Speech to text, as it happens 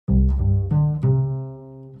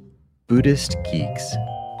Buddhist Geeks.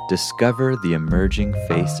 Discover the emerging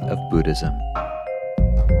face of Buddhism.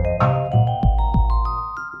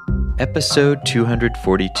 Episode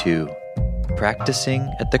 242, Practicing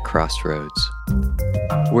at the Crossroads.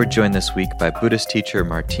 We're joined this week by Buddhist teacher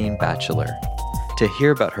Martine Batchelor to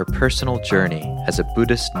hear about her personal journey as a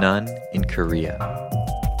Buddhist nun in Korea.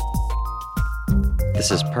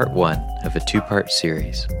 This is part one of a two-part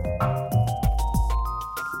series.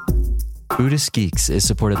 Buddhist Geeks is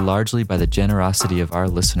supported largely by the generosity of our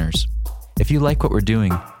listeners. If you like what we're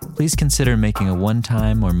doing, please consider making a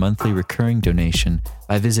one-time or monthly recurring donation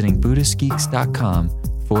by visiting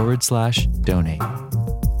buddhistgeeks.com/donate.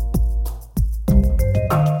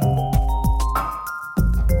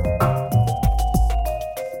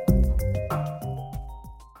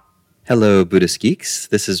 Hello, Buddhist Geeks.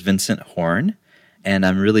 This is Vincent Horn, and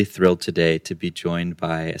I'm really thrilled today to be joined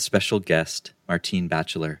by a special guest, Martine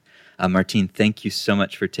Batchelor. Martine, thank you so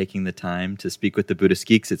much for taking the time to speak with the Buddhist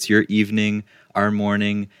Geeks. It's your evening, our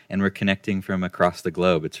morning, and we're connecting from across the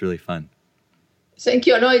globe. It's really fun. Thank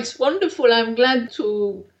you. No, it's wonderful. I'm glad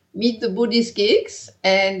to meet the Buddhist Geeks,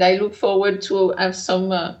 and I look forward to have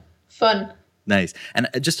some fun. Nice. And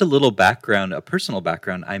just a little background, a personal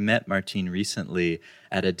background. I met Martine recently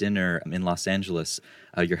at a dinner in Los Angeles.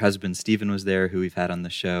 Your husband, Stephen, was there, who we've had on the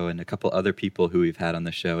show, and a couple other people who we've had on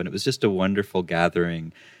the show. And it was just a wonderful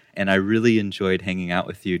gathering. And I really enjoyed hanging out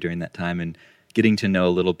with you during that time and getting to know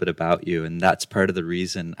a little bit about you. And that's part of the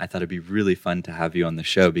reason I thought it'd be really fun to have you on the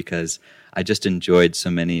show, because I just enjoyed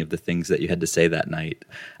so many of the things that you had to say that night.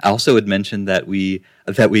 I also had mentioned that we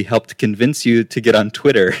helped convince you to get on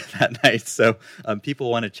Twitter that night. So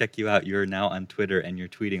people want to check you out. You're now on Twitter and you're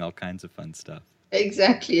tweeting all kinds of fun stuff.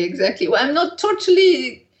 Exactly. Well, I'm not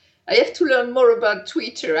totally... I have to learn more about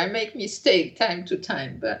Twitter. I make mistakes time to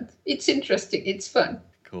time, but it's interesting. It's fun.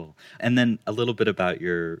 Cool. And then a little bit about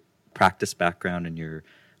your practice background and your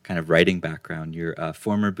kind of writing background. You're a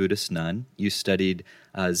former Buddhist nun. You studied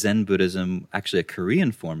Zen Buddhism, actually a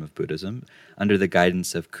Korean form of Buddhism, under the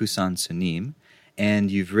guidance of Kusan Sunim. And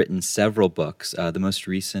you've written several books. The most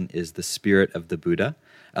recent is The Spirit of the Buddha.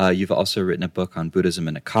 You've also written a book on Buddhism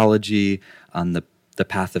and ecology, on the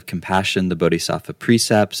Path of Compassion, the Bodhisattva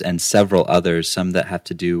Precepts, and several others, some that have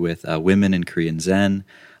to do with women in Korean Zen.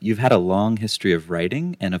 You've had a long history of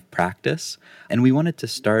writing and of practice, and we wanted to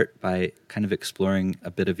start by kind of exploring a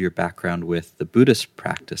bit of your background with the Buddhist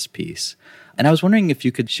practice piece. And I was wondering if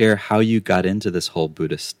you could share how you got into this whole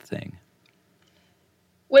Buddhist thing.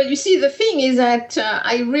 Well, you see, the thing is that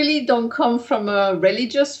I really don't come from a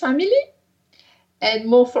religious family, and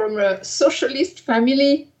more from a socialist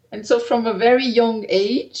family. And so from a very young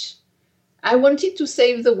age, I wanted to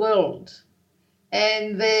save the world.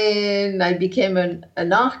 And then I became an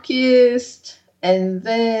anarchist, and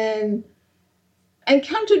then I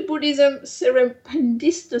encountered Buddhism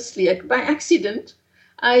serendipitously by accident.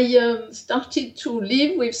 I started to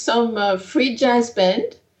live with some free jazz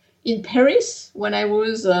band in Paris when I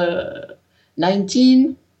was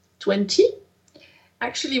 19, 20.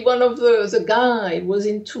 Actually, one of the guy was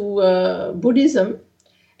into Buddhism,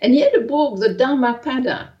 and he had a book, the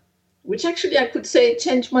Dhammapada, which actually I could say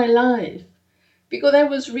changed my life, because I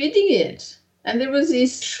was reading it, and there was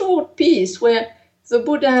this short piece where the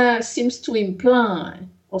Buddha seems to imply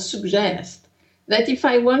or suggest that if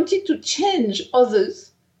I wanted to change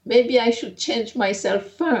others, maybe I should change myself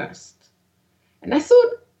first. And I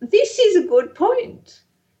thought, this is a good point,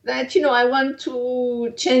 that, I want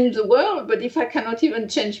to change the world, but if I cannot even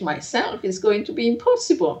change myself, it's going to be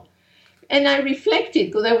impossible. And I reflected,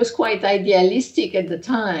 because I was quite idealistic at the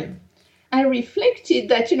time. I reflected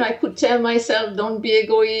that, I could tell myself, don't be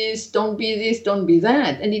egoist, don't be this, don't be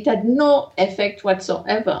that. And it had no effect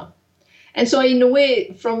whatsoever. And so in a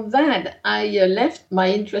way, from that, I left my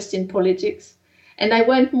interest in politics. And I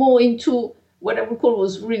went more into what I would call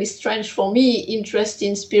was really strange for me, interest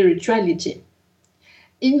in spirituality.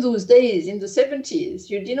 In those days, in the 70s,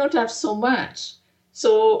 you did not have so much.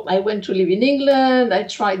 So I went to live in England. I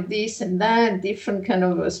tried this and that, different kind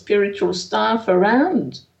of spiritual stuff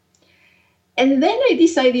around. And then I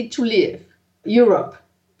decided to leave Europe,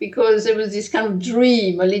 because there was this kind of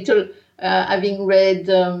dream, a little, having read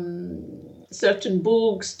certain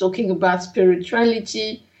books talking about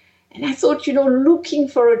spirituality. And I thought, looking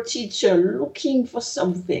for a teacher, looking for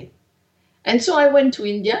something. And so I went to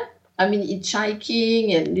India.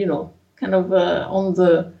 Hitchhiking and, kind of on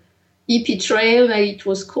the hippie trail, it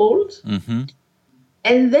was called. Mm-hmm.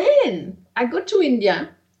 And then I got to India,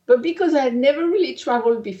 but because I had never really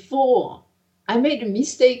traveled before, I made a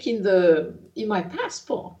mistake in my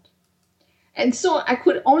passport. And so I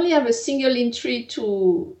could only have a single entry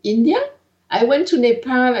to India. I went to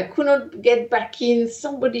Nepal. I could not get back in.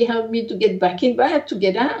 Somebody helped me to get back in, but I had to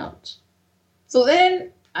get out. So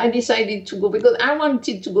then I decided to go because I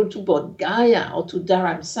wanted to go to Bodh Gaya or to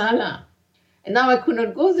Dharamsala. And now I could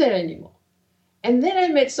not go there anymore. And then I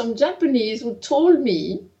met some Japanese who told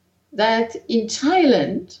me that in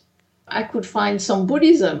Thailand, I could find some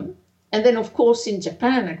Buddhism. And then, of course, in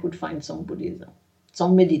Japan, I could find some Buddhism,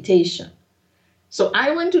 some meditation. So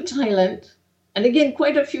I went to Thailand. And again,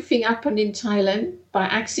 quite a few things happened in Thailand by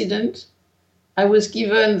accident. I was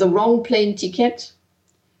given the wrong plane ticket,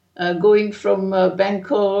 going from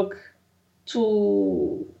Bangkok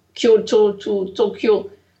to Kyoto to Tokyo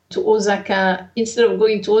to Osaka. Instead of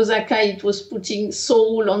going to Osaka, it was putting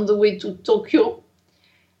Seoul on the way to Tokyo.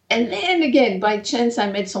 And then again, by chance,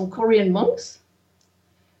 I met some Korean monks.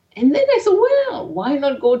 And then I thought, well, why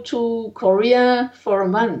not go to Korea for a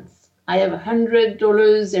month? I have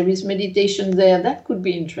 $100. There is meditation there. That could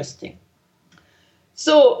be interesting.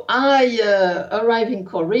 So I arrive in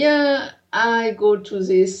Korea. I go to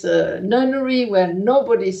this nunnery where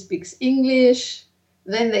nobody speaks English.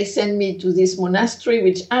 Then they send me to this monastery,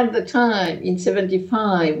 which at the time, in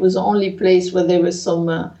 1975, was the only place where there were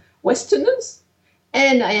some Westerners.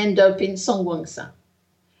 And I end up in Songwangsa.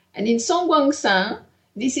 And in Songwangsa,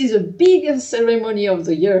 this is the biggest ceremony of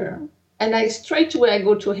the year. And straight away I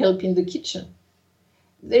go to help in the kitchen.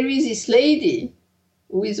 There is this lady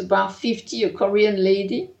who is about 50, a Korean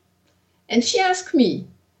lady. And she asked me,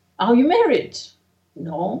 are you married?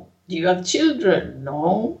 No. Do you have children?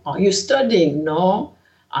 No. Are you studying? No.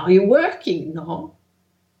 Are you working? No.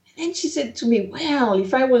 And then she said to me, well,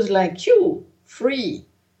 if I was like you, free,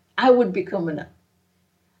 I would become a nun.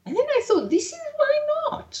 And then I thought, why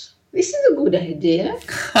not? This is a good idea.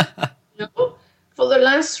 For the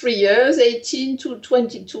last 3 years, 18 to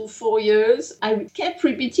 22, 4 years, I kept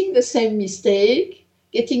repeating the same mistake,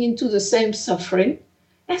 getting into the same suffering.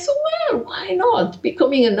 I thought, well, why not?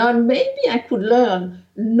 Becoming a nun, maybe I could learn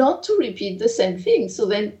not to repeat the same thing, so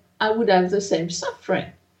then I would have the same suffering.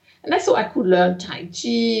 And I thought I could learn Tai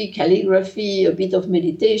Chi, calligraphy, a bit of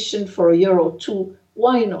meditation for a year or two.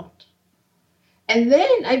 Why not? And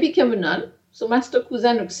then I became a nun. So Master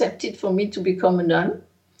Kuzan accepted for me to become a nun.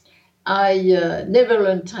 I never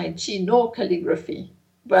learned Tai Chi nor calligraphy,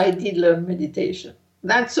 but I did learn meditation.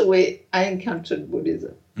 That's the way I encountered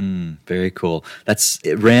Buddhism. Very cool. That's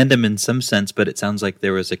random in some sense, but it sounds like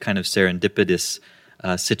there was a kind of serendipitous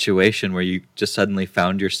situation where you just suddenly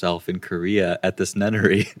found yourself in Korea at this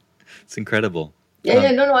nunnery. It's incredible.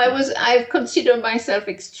 I consider myself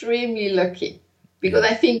extremely lucky because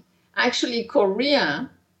I think actually Korea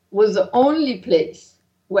was the only place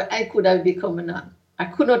where I could have become a nun. I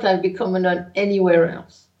could not have become a nun anywhere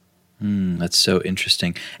else. That's so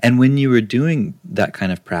interesting. And when you were doing that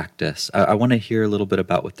kind of practice, I want to hear a little bit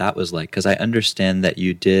about what that was like, because I understand that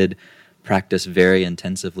you did practice very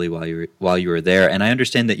intensively while you were there, and I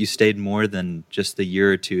understand that you stayed more than just the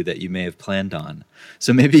year or two that you may have planned on.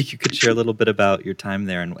 So maybe you could share a little bit about your time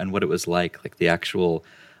there and what it was like the actual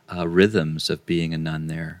rhythms of being a nun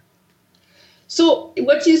there. So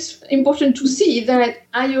what is important to see is that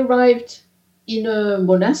I arrived in a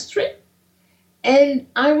monastery, and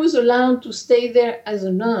I was allowed to stay there as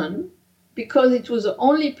a nun because it was the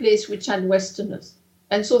only place which had Westerners.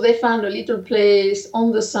 And so they found a little place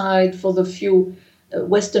on the side for the few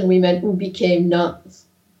Western women who became nuns.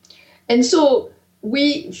 And so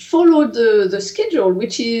we followed the schedule,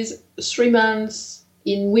 which is 3 months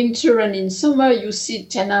in winter, and in summer you sit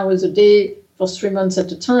 10 hours a day for 3 months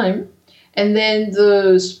at a time. And then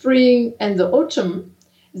the spring and the autumn,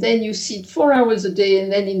 then you sit 4 hours a day, and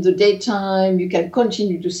then in the daytime you can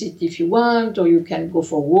continue to sit if you want, or you can go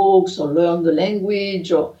for walks or learn the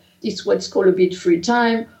language, or it's what's called a bit free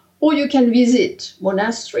time, or you can visit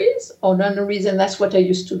monasteries or nunneries, and that's what I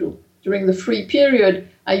used to do. During the free period,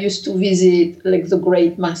 I used to visit like the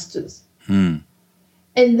great masters. And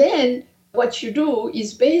then what you do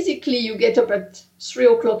is basically you get up at 3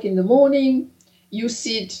 o'clock in the morning, you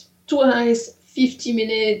sit twice, 50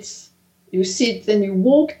 minutes, you sit, then you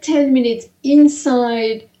walk 10 minutes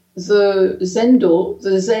inside the zendo,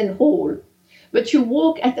 the Zen hall, but you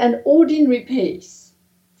walk at an ordinary pace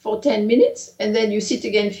for 10 minutes, and then you sit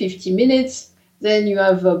again 50 minutes, then you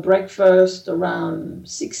have a breakfast around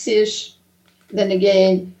 6-ish, then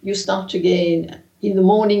again, you start again. In the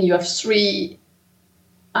morning, you have 3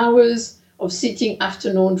 hours of sitting,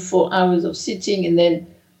 afternoon, 4 hours of sitting, and then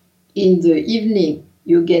in the evening,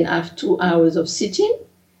 you again have 2 hours of sitting.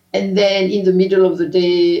 And then in the middle of the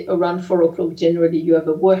day, around 4 o'clock, generally, you have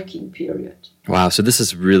a working period. Wow. So this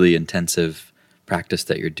is really intensive practice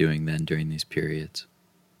that you're doing then during these periods.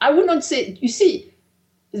 I would not say, you see,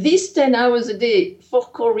 these 10 hours a day for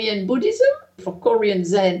Korean Buddhism, for Korean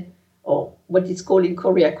Zen, or what is called in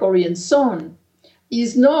Korea, Korean Son,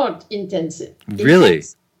 is not intensive. Really?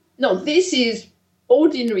 No, this is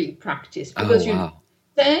ordinary practice because you do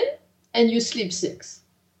 10 and you sleep 6.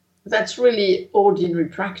 That's really ordinary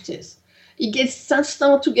practice. It starts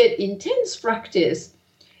to get intense practice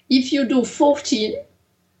if you do 14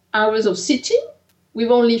 hours of sitting with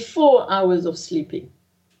only 4 hours of sleeping.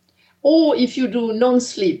 Or if you do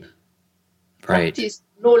non-sleep practice,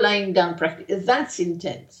 no lying down practice, that's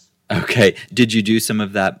intense. Okay. Did you do some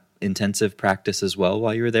of that intensive practice as well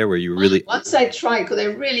while you were there? Were you really... Once I tried, because I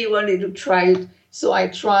really wanted to try it. So I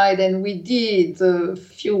tried, and we did a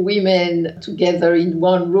few women together in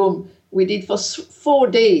one room. We did for 4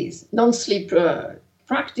 days, non-sleep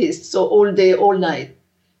practice, so all day, all night.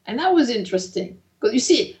 And that was interesting. Because you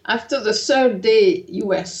see, after the 3rd day, you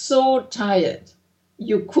were so tired,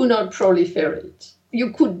 you could not proliferate.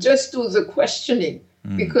 You could just do the questioning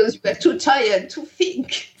because you were too tired to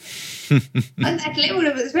think. On that level,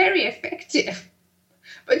 it was very effective.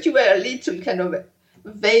 But you were a little kind of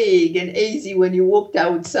vague and hazy when you walked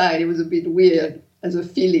outside. It was a bit weird as a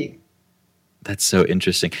feeling. That's so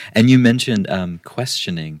interesting. And you mentioned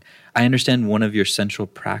questioning. I understand one of your central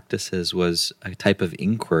practices was a type of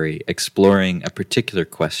inquiry, exploring a particular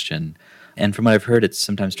question. And from what I've heard, it's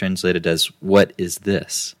sometimes translated as, what is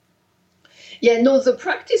this? Yeah, no, the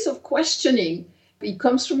practice of questioning, it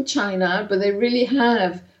comes from China, but they really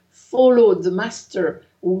have followed the master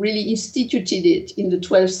who really instituted it in the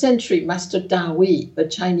 12th century, Master Dahui, a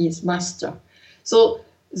Chinese master. So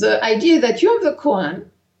the idea that you have the koan,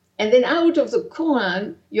 and then out of the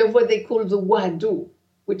koan, you have what they call the wadu,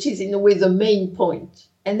 which is in a way the main point.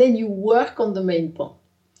 And then you work on the main point.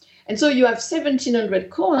 And so you have 1,700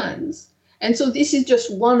 koans. And so this is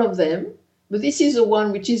just one of them, but this is the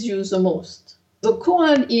one which is used the most. The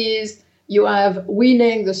koan is, you have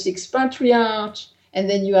Wineng, the 6th patriarch, and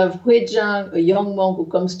then you have Huijiang, a young monk who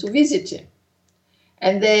comes to visit him.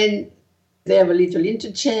 And then they have a little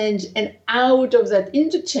interchange, and out of that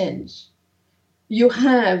interchange, you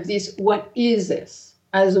have this, what is this,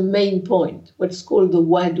 as a main point, what's called the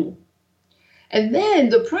wadu. And then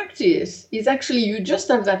the practice is actually, you just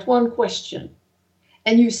have that one question,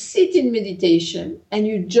 and you sit in meditation, and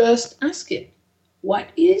you just ask it, what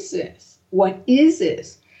is this? What is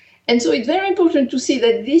this? And so it's very important to see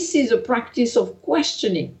that this is a practice of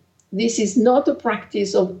questioning. This is not a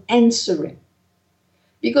practice of answering.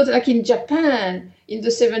 Because like in Japan, in the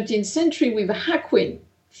 17th century with Hakuin,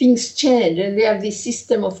 things change and they have this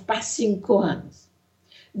system of passing koans.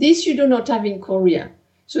 This you do not have in Korea.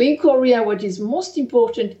 So in Korea, what is most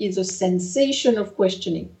important is a sensation of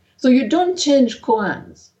questioning. So you don't change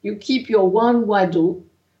koans. You keep your one wadu,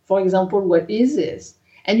 for example, what is this?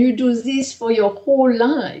 And you do this for your whole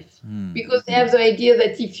life because they have the idea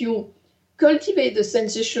that if you cultivate the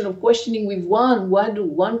sensation of questioning with one wadu,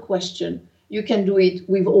 one question, you can do it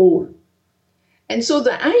with all. And so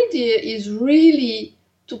the idea is really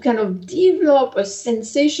to kind of develop a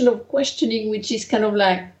sensation of questioning which is kind of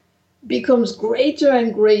like becomes greater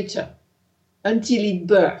and greater until it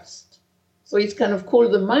bursts. So it's kind of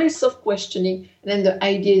called the mice of questioning, and then the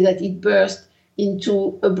idea is that it bursts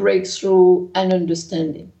into a breakthrough and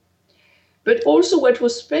understanding. But also what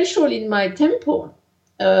was special in my temple,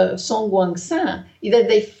 Songwangsa, is that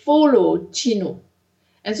they followed Chinul.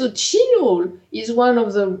 And so Chinul is one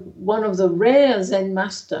of the rare Zen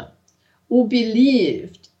masters who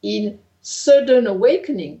believed in sudden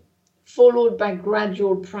awakening followed by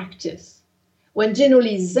gradual practice. When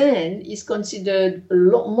generally Zen is considered,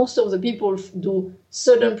 most of the people do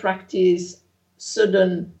sudden practice,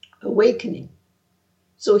 sudden awakening.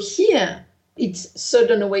 So here, it's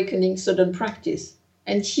sudden awakening, sudden practice.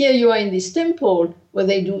 And here you are in this temple where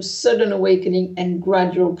they do sudden awakening and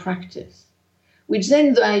gradual practice. Which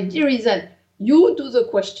then the idea is that you do the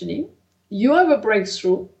questioning, you have a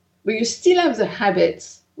breakthrough, but you still have the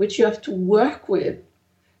habits which you have to work with.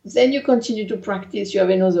 Then you continue to practice, you have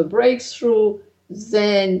another breakthrough,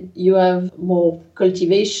 then you have more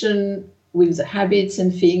cultivation with the habits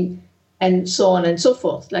and things, and so on and so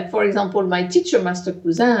forth. Like, for example, my teacher, Master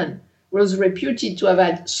Kuzan, was reputed to have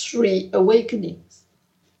had 3 awakenings.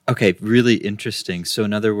 Okay, really interesting. So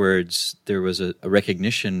in other words, there was a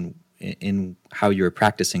recognition in how you were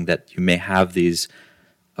practicing that you may have these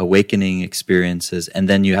awakening experiences, and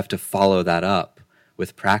then you have to follow that up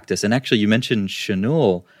with practice. And actually, you mentioned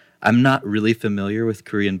Chinul. I'm not really familiar with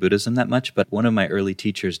Korean Buddhism that much, but one of my early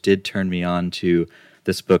teachers did turn me on to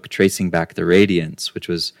this book, Tracing Back the Radiance, which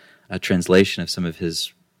was a translation of some of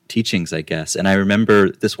his teachings, I guess. And I remember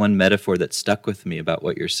this one metaphor that stuck with me about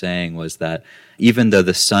what you're saying was that even though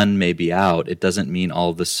the sun may be out, it doesn't mean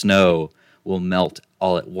all the snow will melt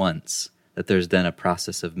all at once, that there's then a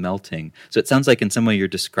process of melting. So it sounds like in some way you're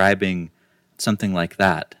describing something like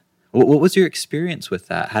that. What was your experience with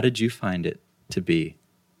that? How did you find it to be?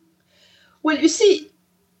 Well, you see,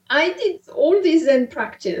 I did all this Zen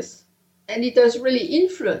practice, and it has really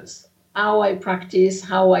influenced how I practice,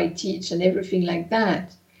 how I teach, and everything like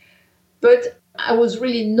that. But I was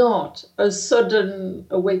really not a sudden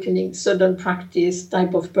awakening, sudden practice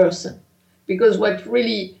type of person. Because what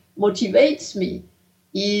really motivates me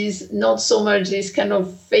is not so much this kind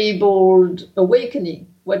of fabled awakening.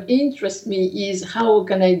 What interests me is how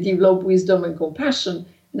can I develop wisdom and compassion,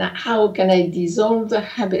 and how can I dissolve the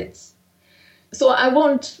habits. So I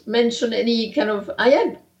won't mention any kind of, I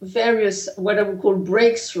had various what I would call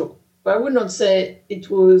breakthrough, but I would not say it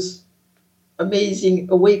was amazing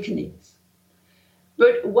awakenings.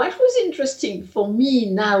 But what was interesting for me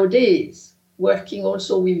nowadays, working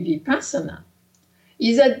also with Vipassana,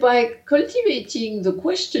 is that by cultivating the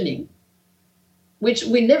questioning, which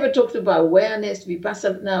we never talked about awareness,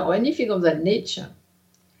 Vipassana, or anything of that nature,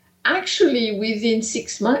 actually within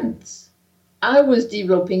 6 months, I was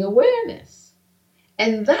developing awareness.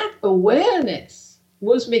 And that awareness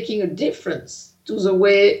was making a difference to the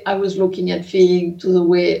way I was looking at things, to the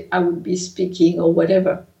way I would be speaking or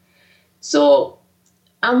whatever. So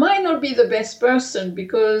I might not be the best person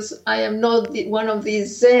because I am not one of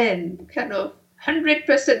these Zen kind of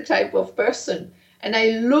 100% type of person. And I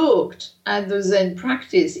looked at the Zen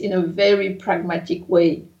practice in a very pragmatic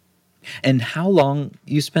way. And how long,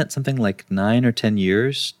 you spent something like 9 or 10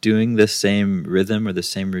 years doing the same rhythm or the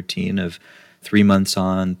same routine of 3 months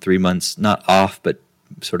on, 3 months not off, but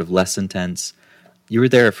sort of less intense. You were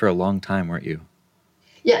there for a long time, weren't you?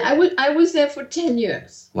 Yeah, I was there for 10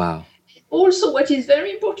 years. Wow. Also, what is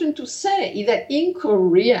very important to say is that in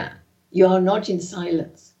Korea, you are not in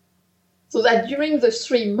silence. So that during the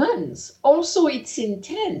 3 months, also it's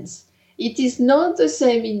intense. It is not the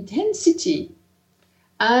same intensity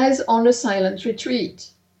as on a silent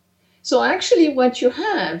retreat. So actually what you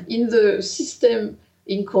have in the system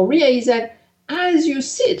in Korea is that as you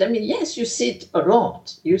sit, I mean, yes, you sit a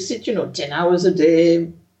lot. You sit, 10 hours a day,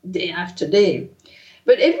 day after day.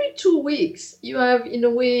 But every 2 weeks, you have, in a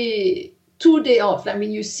way, 2 days off. I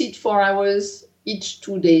mean, you sit 4 hours each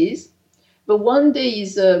 2 days. But one day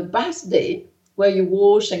is a bath day where you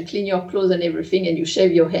wash and clean your clothes and everything, and you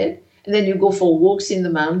shave your head. And then you go for walks in the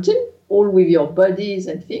mountain, all with your buddies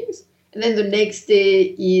and things. And then the next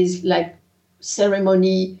day is like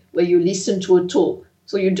ceremony where you listen to a talk.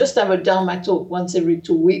 So you just have a Dharma talk once every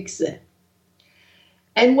 2 weeks there.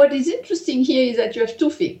 And what is interesting here is that you have two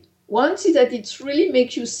things. One is that it really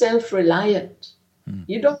makes you self-reliant.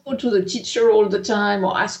 You don't go to the teacher all the time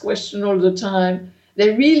or ask questions all the time.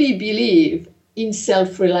 They really believe in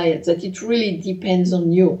self-reliance, that it really depends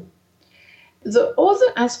on you. The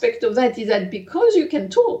other aspect of that is that because you can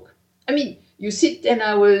talk, I mean, you sit 10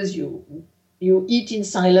 hours, you eat in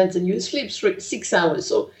silence, and you sleep 6 hours,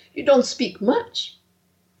 so you don't speak much.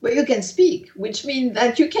 But you can speak, which means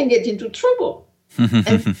that you can get into trouble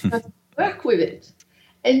and work with it.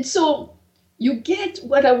 And so you get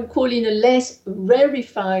what I would call in a less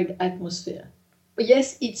rarefied atmosphere. But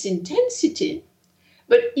yes, it's intensity,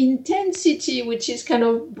 but intensity which is kind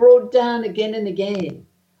of brought down again and again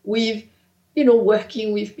with,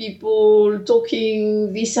 working with people,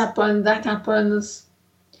 talking, this happens, that happens.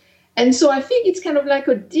 And so I think it's kind of like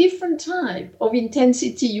a different type of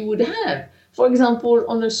intensity you would have, for example,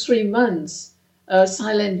 on a 3 months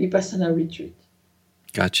silent Vipassana retreat.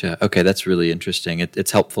 Gotcha. Okay, that's really interesting.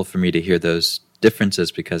 It's helpful for me to hear those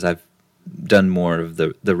differences because I've done more of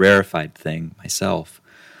the rarefied thing myself.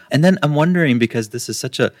 And then I'm wondering, because this is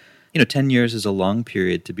such a, 10 years is a long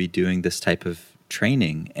period to be doing this type of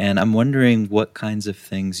training, and I'm wondering what kinds of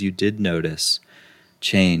things you did notice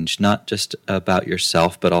change, not just about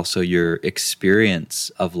yourself, but also your experience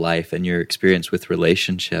of life and your experience with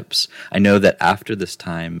relationships. I know that after this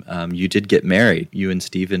time, you did get married. You and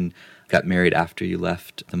Stephen got married after you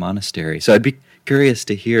left the monastery. So I'd be curious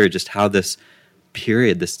to hear just how this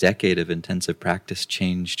period, this decade of intensive practice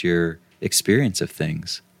changed your experience of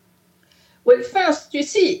things. Well, first, you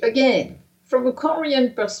see, again, from a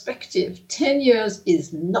Korean perspective, 10 years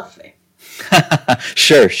is nothing.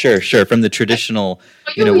 Sure. From the traditional,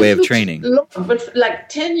 way of training. Long, but like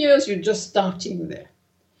 10 years, you're just starting there.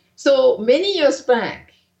 So many years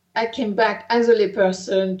back, I came back as a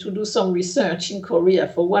layperson to do some research in Korea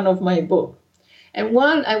for one of my books. And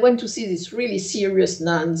I went to see these really serious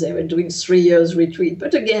nuns. They were doing 3 years retreat.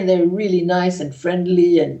 But again, they're really nice and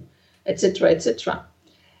friendly and etc., etc.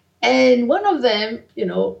 And one of them,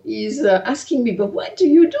 is asking me, but what do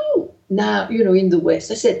you do now, in the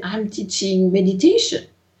West? I said, I'm teaching meditation.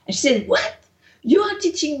 And she said, what? You are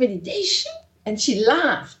teaching meditation? And she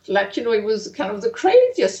laughed, like, it was kind of the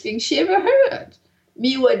craziest thing she ever heard.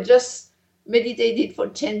 Me, who had just meditated for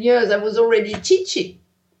 10 years, I was already teaching.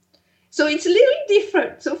 So it's a little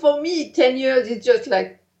different. So for me, 10 years is just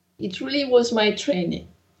like, it really was my training.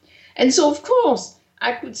 And so, of course,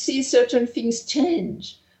 I could see certain things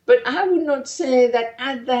change. But I would not say that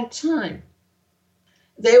at that time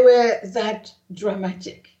they were that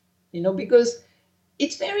dramatic, because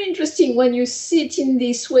it's very interesting when you sit in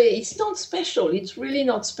this way. It's not special. It's really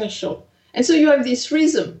not special. And so you have this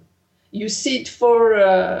rhythm. You sit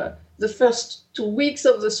for the first 2 weeks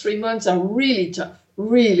of the 3 months are really tough,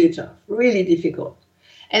 really difficult.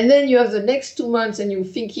 And then you have the next 2 months and you're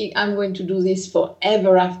thinking, I'm going to do this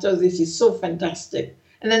forever after. This is so fantastic.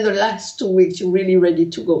 And then the last 2 weeks, you're really ready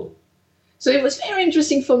to go. So it was very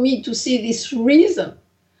interesting for me to see this rhythm.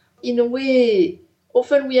 In a way,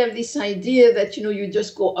 often we have this idea that, you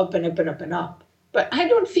just go up and up and up and up. But I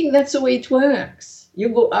don't think that's the way it works. You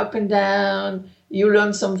go up and down, you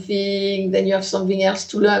learn something, then you have something else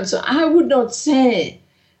to learn. So I would not say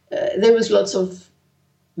there was lots of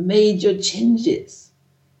major changes,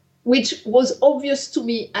 which was obvious to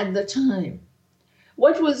me at the time.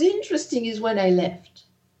 What was interesting is when I left.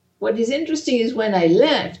 What is interesting is when I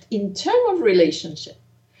left, in terms of relationship,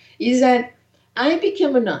 is that I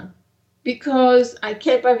became a nun because I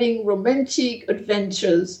kept having romantic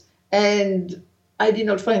adventures and I did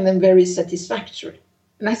not find them very satisfactory.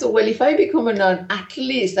 And I thought, well, if I become a nun, at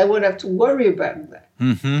least I won't have to worry about that.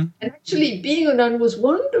 Mm-hmm. And actually, being a nun was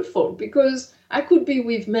wonderful because I could be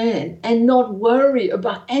with men and not worry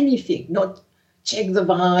about anything, not check the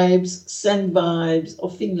vibes, send vibes, or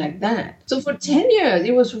things like that. So for 10 years,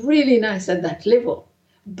 it was really nice at that level.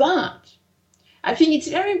 But I think it's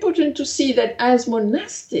very important to see that as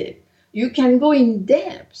monastic, you can go in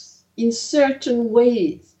depth in certain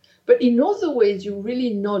ways, but in other ways, you're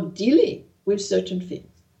really not dealing with certain things.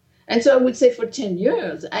 And so I would say for 10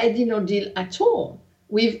 years, I did not deal at all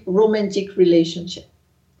with romantic relationship.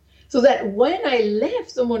 So that when I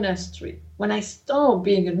left the monastery, when I stopped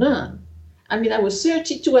being a nun, I was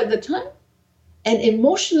 32 at the time, and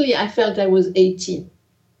emotionally I felt I was 18.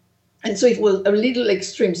 And so it was a little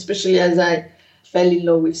extreme, especially as I fell in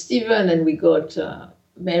love with Stephen and we got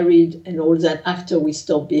married and all that after we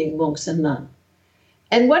stopped being monks and nuns.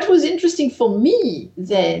 And what was interesting for me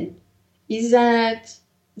then is that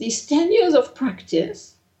these 10 years of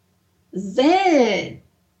practice, then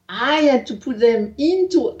I had to put them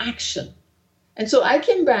into action. And so I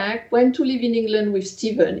came back, went to live in England with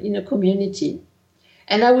Stephen in a community.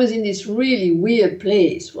 And I was in this really weird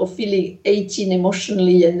place of feeling 18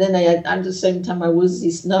 emotionally. And then at the same time, I was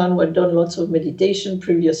this nun who had done lots of meditation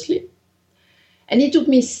previously. And it took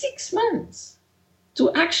me 6 months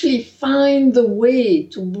to actually find the way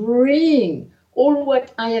to bring all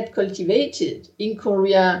what I had cultivated in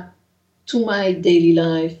Korea to my daily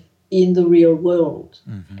life in the real world.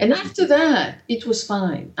 Mm-hmm. And after that, it was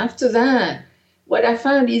fine. After that, what I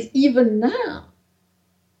found is even now,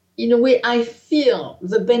 in a way, I feel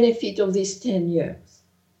the benefit of these 10 years.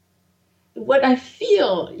 What I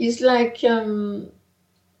feel is like a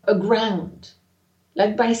ground.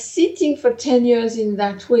 Like by sitting for 10 years in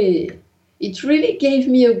that way, it really gave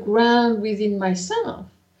me a ground within myself.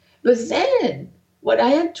 But then what I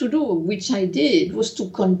had to do, which I did, was to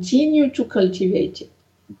continue to cultivate it.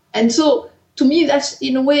 And so to me, that's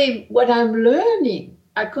in a way what I'm learning.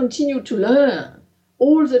 I continue to learn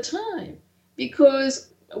all the time because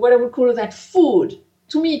what I would call that food,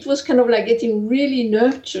 to me, it was kind of like getting really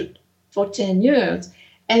nurtured for 10 years.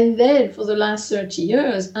 And then for the last 30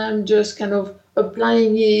 years, I'm just kind of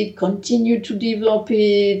applying it, continue to develop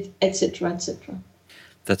it, etc., etc.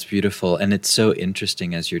 That's beautiful. And it's so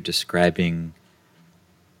interesting as you're describing,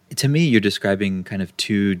 to me, you're describing kind of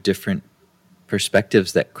two different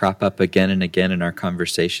perspectives that crop up again and again in our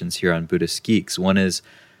conversations here on Buddhist Geeks. One is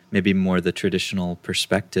maybe more the traditional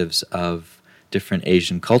perspectives of different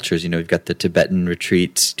Asian cultures. You've got the Tibetan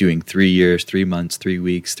retreats doing 3 years, 3 months, 3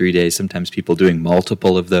 weeks, 3 days, sometimes people doing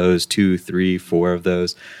multiple of those, 2, 3, 4 of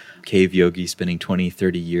those. Cave yogis spending 20,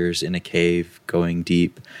 30 years in a cave, going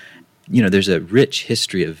deep. There's a rich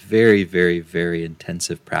history of very, very, very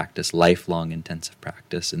intensive practice, lifelong intensive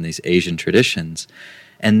practice in these Asian traditions.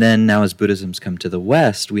 And then now as Buddhism's come to the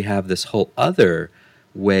West, we have this whole other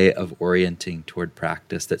way of orienting toward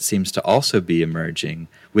practice that seems to also be emerging,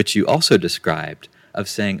 which you also described, of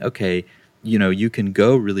saying, okay, you can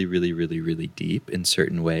go really, really, really, really deep in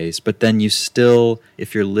certain ways, but then you still,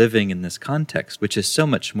 if you're living in this context, which is so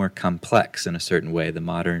much more complex in a certain way, the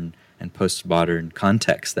modern and postmodern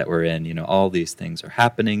context that we're in, all these things are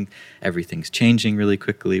happening, everything's changing really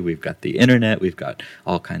quickly, we've got the internet, we've got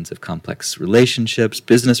all kinds of complex relationships,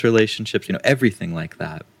 business relationships, everything like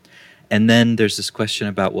that. And then there's this question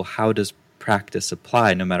about, well, how does practice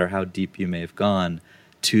apply, no matter how deep you may have gone,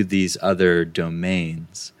 to these other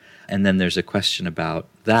domains? And then there's a question about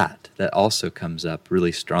that also comes up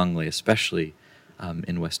really strongly, especially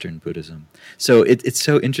in Western Buddhism. So it's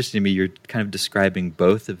so interesting to me. You're kind of describing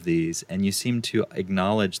both of these, and you seem to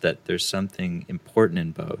acknowledge that there's something important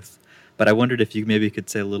in both. But I wondered if you maybe could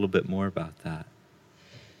say a little bit more about that.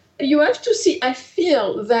 You have to see, I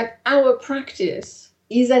feel that our practice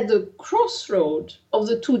is at the crossroad of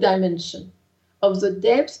the two dimensions, of the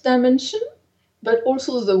depth dimension, but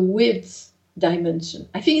also the width dimension.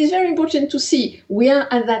 I think it's very important to see we are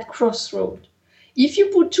at that crossroad. If you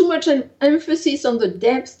put too much emphasis on the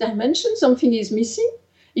depth dimension, something is missing.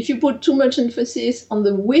 If you put too much emphasis on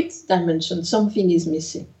the width dimension, something is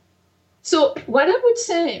missing. So what I would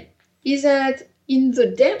say is that in the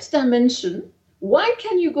depth dimension, why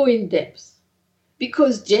can you go in depth?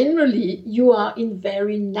 Because generally you are in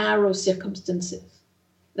very narrow circumstances.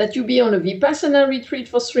 That you be on a Vipassana retreat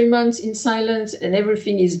for 3 months in silence and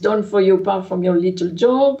everything is done for you apart from your little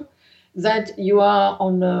job, that you are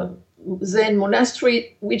on a Zen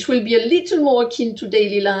monastery, which will be a little more akin to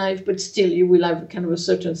daily life, but still you will have kind of a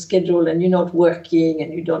certain schedule and you're not working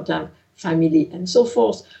and you don't have family and so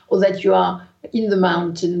forth, or that you are in the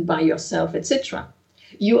mountain by yourself, etc.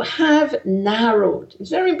 You have narrowed. It's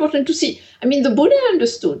very important to see. I mean, the Buddha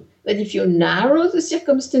understood that if you narrow the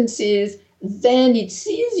circumstances, then it's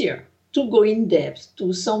easier to go in depth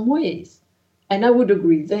to some ways. And I would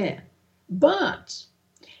agree there. But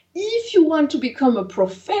if you want to become a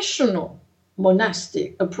professional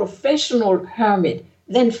monastic, a professional hermit,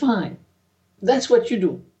 then fine. That's what you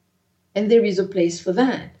do. And there is a place for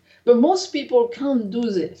that. But most people can't do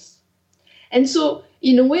this. And so,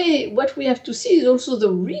 in a way, what we have to see is also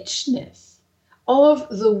the richness of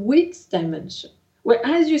the width dimension, where,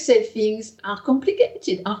 as you said, things are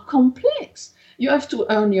complicated, are complex. You have to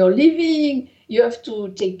earn your living, you have to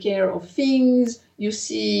take care of things, you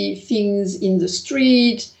see things in the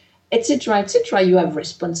street, etc., etc. You have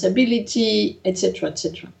responsibility, etc.,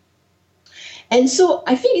 etc. And so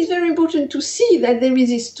I think it's very important to see that there is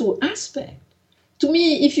these two aspects. To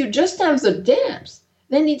me, if you just have the depth,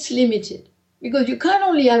 then it's limited, because you can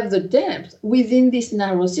only have the depth within these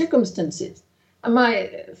narrow circumstances. My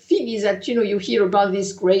thing is that, you hear about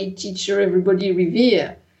this great teacher everybody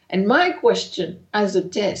revere. And my question as a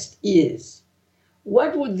test is,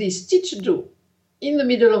 what would this teacher do in the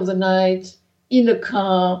middle of the night, in a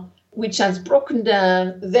car, which has broken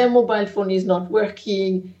down, their mobile phone is not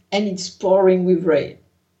working, and it's pouring with rain?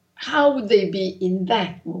 How would they be in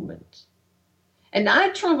that moment? And I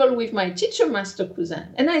traveled with my teacher, Master Kuzan,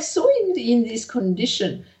 and I saw him in this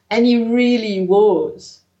condition, and he really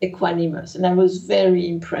was equanimous, and I was very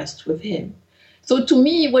impressed with him. So to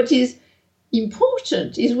me, what is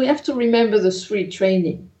important is we have to remember the three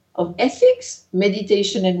training of ethics,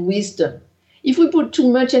 meditation, and wisdom. If we put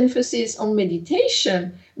too much emphasis on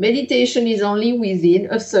meditation, meditation is only within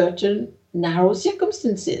a certain narrow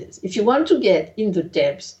circumstances, if you want to get in the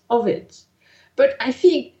depths of it. But I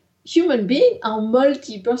think human beings are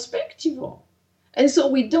multi-perspectival. And so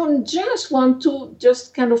we don't just want to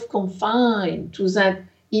just kind of confine to that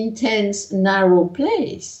intense, narrow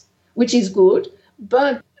place, which is good,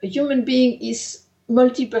 but a human being is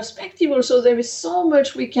multi-perspectival, so there is so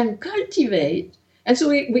much we can cultivate, and so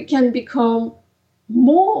we can become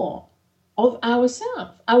more of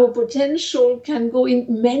ourselves. Our potential can go in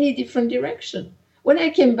many different directions. When I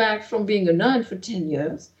came back from being a nun for 10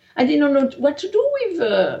 years, I didn't know what to do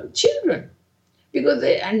with children, because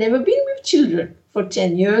I'd never been with children for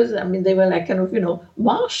 10 years. I mean, they were like kind of,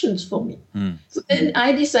 Martians for me. So then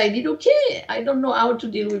I decided, okay, I don't know how to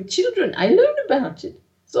deal with children. I learned about it.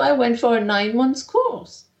 So I went for a 9-month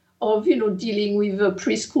course of, dealing with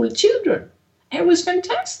preschool children. It was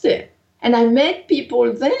fantastic. And I met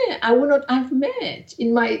people there I would not have met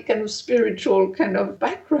in my kind of spiritual kind of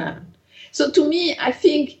background. So to me, I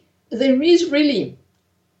think there is really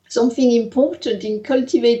something important in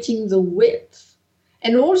cultivating the width,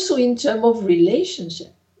 and also in terms of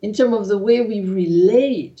relationship, in terms of the way we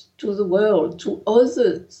relate to the world, to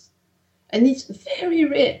others. And it's very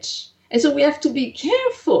rich. And so we have to be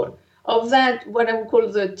careful of that, what I would call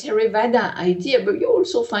the Theravada idea, but you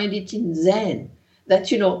also find it in Zen,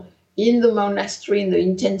 that, in the monastery, in the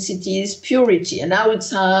intensity is purity, and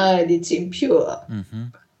outside it's impure. Mm-hmm.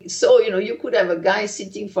 So, you could have a guy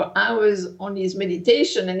sitting for hours on his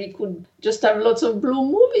meditation and he could just have lots of blue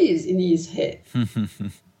movies in his head.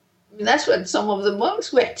 That's what some of the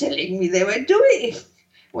monks were telling me they were doing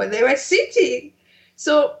when they were sitting.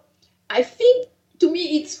 So I think, to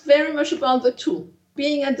me, it's very much about the two,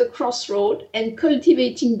 being at the crossroad and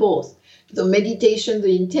cultivating both. The meditation,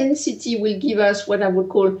 the intensity will give us what I would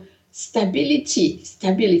call stability.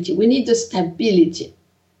 Stability. We need the stability.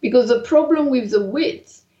 Because the problem with the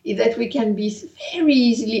width is that we can be very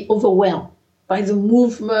easily overwhelmed by the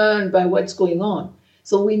movement, by what's going on.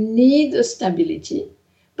 So we need the stability,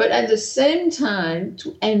 but at the same time,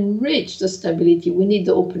 to enrich the stability, we need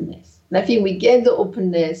the openness. And I think we get the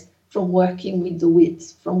openness from working with the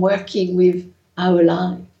width, from working with our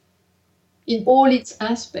life in all its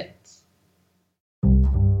aspects.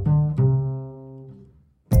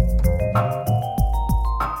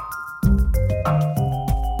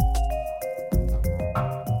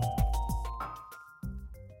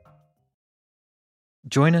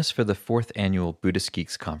 Join us for the 4th Annual Buddhist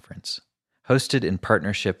Geeks Conference, hosted in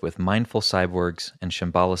partnership with Mindful Cyborgs and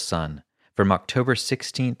Shambhala Sun from October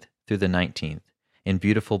 16th through the 19th in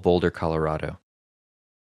beautiful Boulder, Colorado.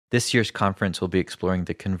 This year's conference will be exploring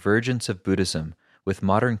the convergence of Buddhism with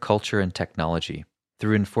modern culture and technology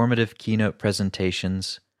through informative keynote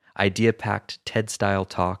presentations, idea-packed TED-style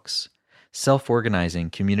talks, self-organizing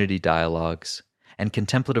community dialogues, and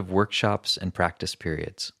contemplative workshops and practice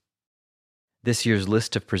periods. This year's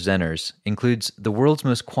list of presenters includes the world's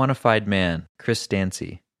most quantified man, Chris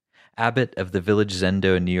Dancy, abbot of the Village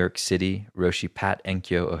Zendo in New York City, Roshi Pat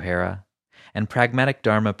Enkyo O'Hara, and pragmatic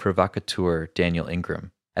Dharma provocateur Daniel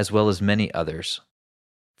Ingram, as well as many others.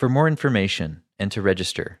 For more information and to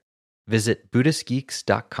register, visit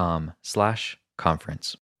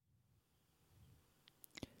buddhistgeeks.com/conference.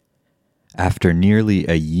 After nearly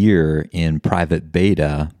a year in private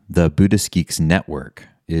beta, the Buddhist Geeks Network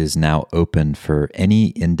is now open for any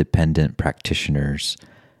independent practitioners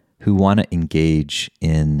who want to engage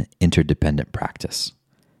in interdependent practice.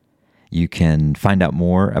 You can find out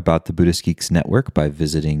more about the Buddhist Geeks Network by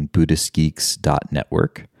visiting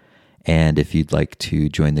buddhistgeeks.network. And if you'd like to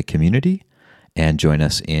join the community and join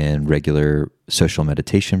us in regular social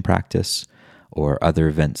meditation practice or other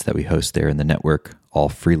events that we host there in the network, all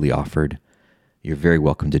freely offered, you're very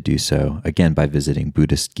welcome to do so, again, by visiting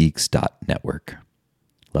buddhistgeeks.network.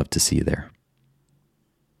 Love to see you there.